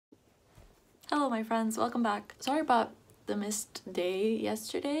Hello my friends, welcome back. Sorry about the missed day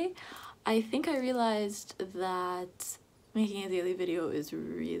yesterday. I think I realized that making a daily video is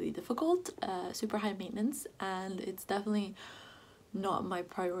really difficult, super high maintenance, and it's definitely not my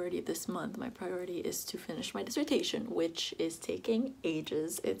priority this month. My priority is to finish my dissertation, which is taking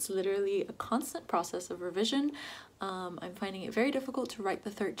ages. It's literally a constant process of revision. I'm finding it very difficult to write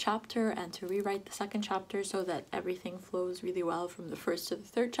the third chapter and to rewrite the second chapter so that everything flows really well from the first to the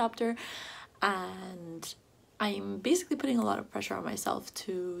third chapter. And I'm basically putting a lot of pressure on myself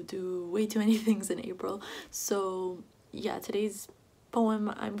to do way too many things in April. So yeah, today's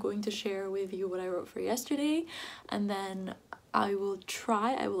poem I'm going to share with you what I wrote for yesterday, and then I will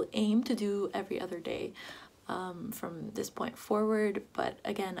aim to do every other day from this point forward, but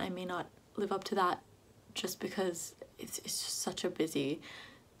again, I may not live up to that just because it's just such a busy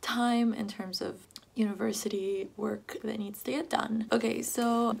time in terms of university work that needs to get done. Okay,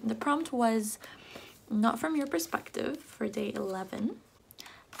 so the prompt was not from your perspective for day 11.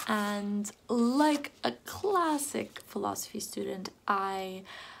 And like a classic philosophy student, I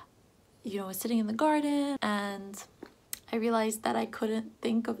was sitting in the garden and I realized that I couldn't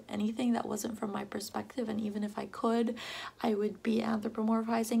think of anything that wasn't from my perspective, and even if I could, I would be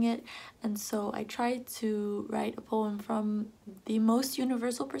anthropomorphizing it. And so I tried to write a poem from the most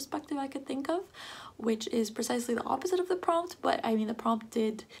universal perspective I could think of, which is precisely the opposite of the prompt, but I mean the prompt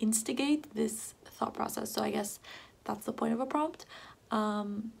did instigate this thought process, so I guess that's the point of a prompt.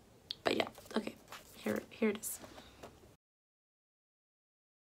 But yeah, okay, here it is.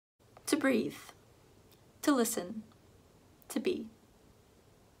 To breathe, to listen, to be,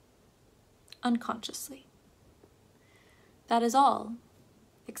 unconsciously. That is all,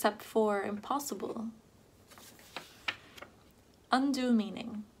 except for impossible. Undue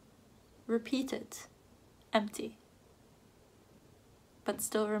meaning, repeated, empty, but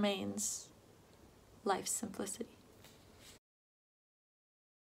still remains life's simplicity.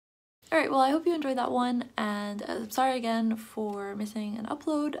 Alright, well I hope you enjoyed that one, and sorry again for missing an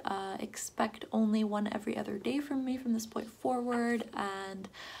upload. Expect only one every other day from me from this point forward, and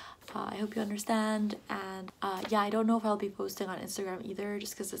I hope you understand. And yeah, I don't know if I'll be posting on Instagram either,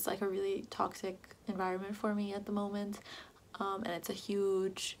 just because it's like a really toxic environment for me at the moment, and it's a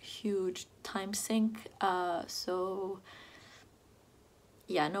huge time sink, so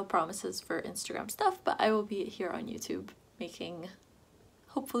yeah, no promises for Instagram stuff, but I will be here on YouTube making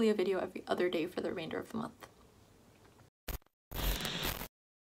hopefully a video every other day for the remainder of the month.